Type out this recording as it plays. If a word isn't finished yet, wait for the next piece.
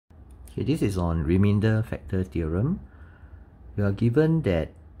Okay, this is on remainder factor theorem. You are given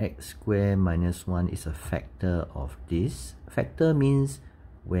that x squared minus 1 is a factor of this. Factor means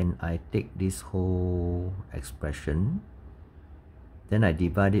when I take this whole expression, then I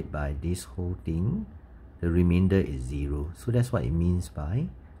divide it by this whole thing, the remainder is 0. So that's what it means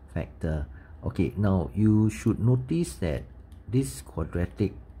by factor. Okay, now you should notice that this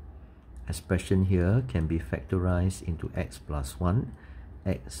quadratic expression here can be factorized into x plus 1,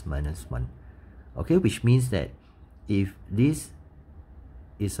 x minus 1. Okay, which means that if this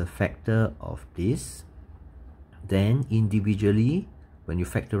is a factor of this, then individually, when you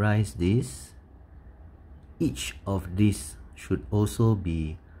factorize this, each of these should also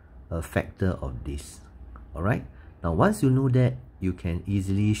be a factor of this. Alright, now once you know that, you can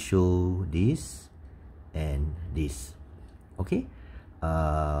easily show this and this. Okay,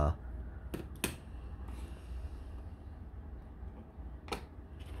 okay,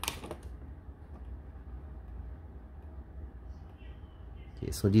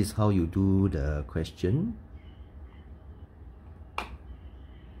 so this is how you do the question.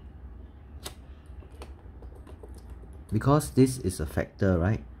 Because this is a factor,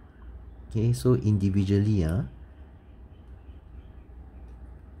 right? Okay, so individually,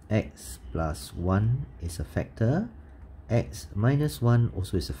 x plus 1 is a factor, x minus 1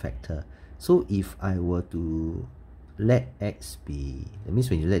 also is a factor. So if I were to let x be, that means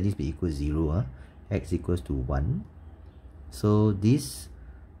when you let this be equal to 0, x equals to 1. So this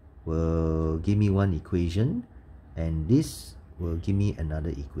will give me one equation, and this will give me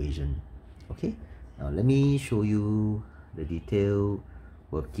another equation. Okay, now let me show you the detailed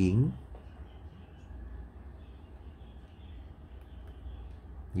working.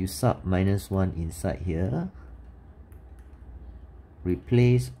 You sub minus 1 inside here,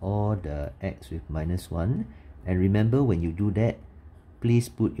 replace all the x with minus 1, and remember when you do that, please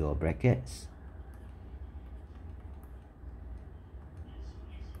put your brackets.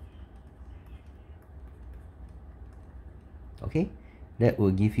 Okay, that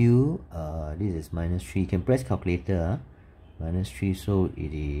will give you, this is minus 3, you can press calculator, minus 3, so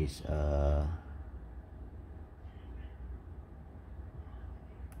it is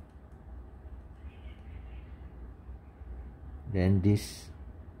then this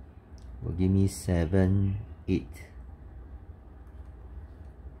will give me 7, 8.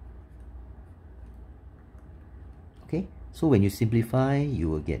 Okay, so when you simplify, you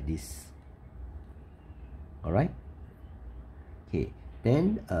will get this. Alright. Okay,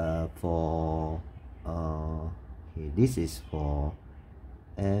 then okay, this is for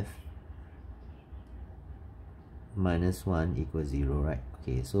f minus 1 equals 0, right?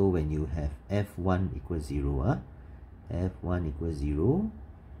 Okay, so when you have f1 equals 0, f1 equals 0,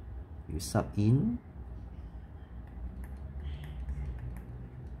 you sub in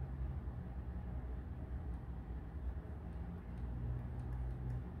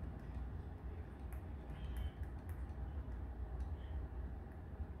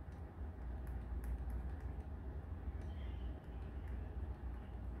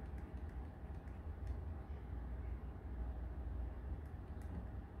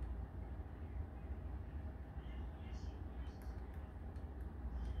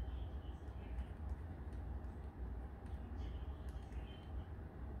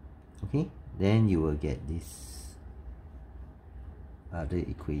okay, then you will get this other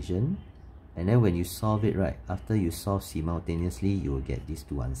equation, and then when you solve it, right, after you solve simultaneously, you will get these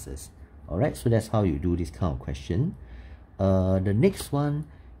two answers. Alright, so that's how you do this kind of question. The next one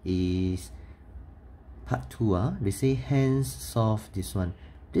is part 2. They say hence solve this one.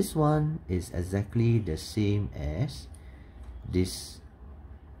 This one is exactly the same as this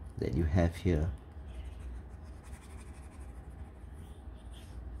that you have here.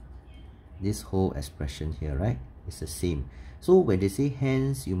 This whole expression here, right? It's the same. So when they say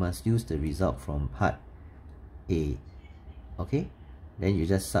hence, you must use the result from part A. Okay? Then you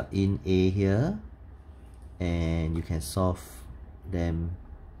just sub in A here, and you can solve them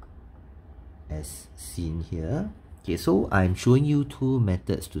as seen here. Okay, so I'm showing you two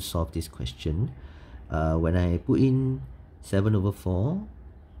methods to solve this question. When I put in 7 over 4,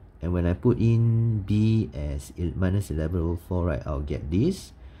 and when I put in B as minus 11 over 4, right, I'll get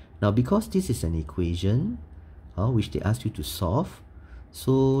this. Now, because this is an equation, which they ask you to solve,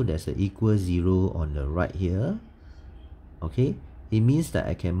 so there's an equal 0 on the right here. Okay, it means that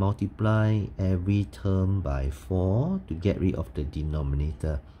I can multiply every term by 4 to get rid of the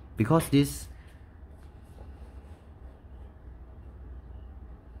denominator. Because this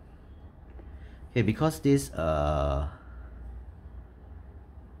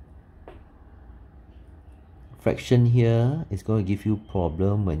fraction here is going to give you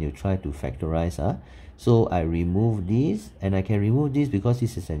problem when you try to factorize. So I remove this, and I can remove this because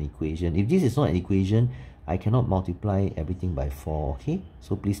this is an equation. If this is not an equation, I cannot multiply everything by 4. Okay,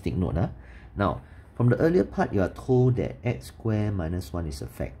 so please take note. Now, from the earlier part, you are told that x squared minus 1 is a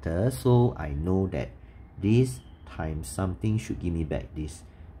factor. So I know that this times something should give me back this.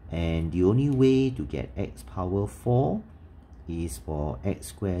 And the only way to get x power 4 is for x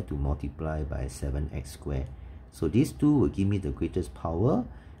squared to multiply by 7x squared. So these two will give me the greatest power,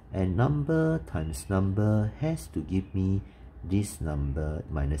 and number times number has to give me this number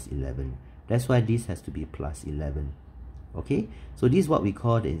minus 11. That's why this has to be plus 11. Okay, so this is what we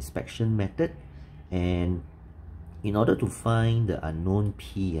call the inspection method. And in order to find the unknown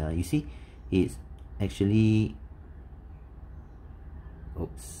p, you see, it's actually,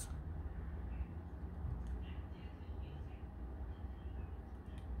 oops,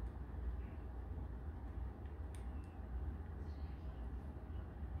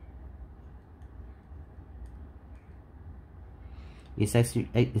 it's actually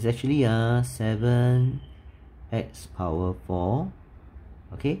 7x power 4.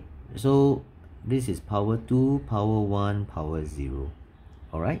 Okay, so this is power 2, power 1, power 0.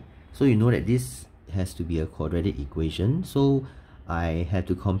 Alright, so you know that this has to be a quadratic equation. So I have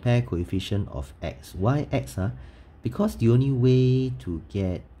to compare coefficient of x. Why x? Because the only way to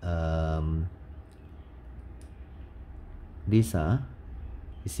get this,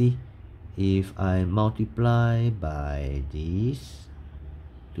 you see, if I multiply by this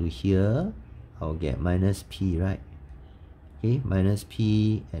to here, I'll get minus p, right? Okay, minus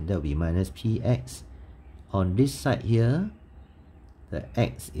p, and that will be minus px. On this side here, the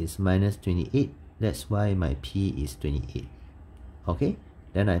x is minus 28. That's why my p is 28. Okay,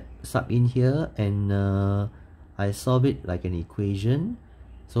 then I sub in here, and I solve it like an equation.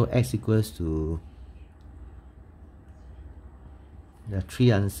 So x equals to, there are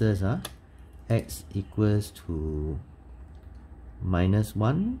three answers. X equals to minus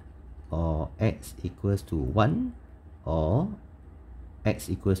 1, or x equals to 1, or x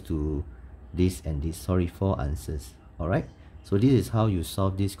equals to this and this. Sorry, 4 answers. Alright, so this is how you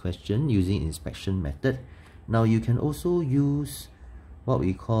solve this question using inspection method. Now you can also use what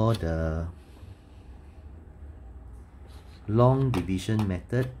we call the long division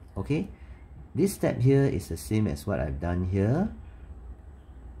method. Okay, this step here is the same as what I've done here.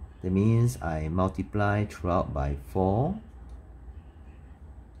 That means I multiply throughout by 4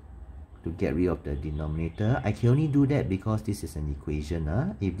 to get rid of the denominator. I can only do that because this is an equation.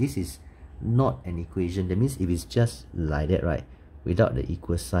 If this is not an equation, that means if it's just like that, right, without the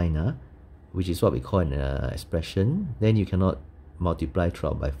equal sign, which is what we call an expression, then you cannot multiply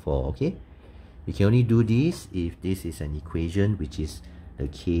throughout by 4. Okay, you can only do this if this is an equation, which is the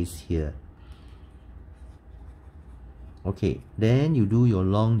case here. Okay, then you do your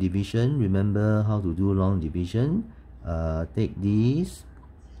long division. Remember how to do long division. Take this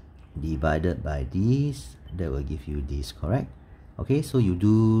divided by this, that will give you this, correct? Okay, so you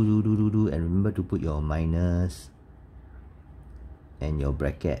do, and remember to put your minus and your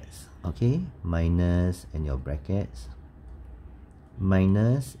brackets. Okay, minus and your brackets,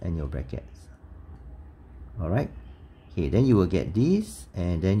 minus and your brackets. Alright, okay, then you will get this,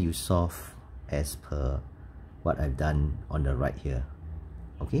 and then you solve as per what I've done on the right here.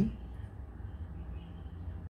 Okay.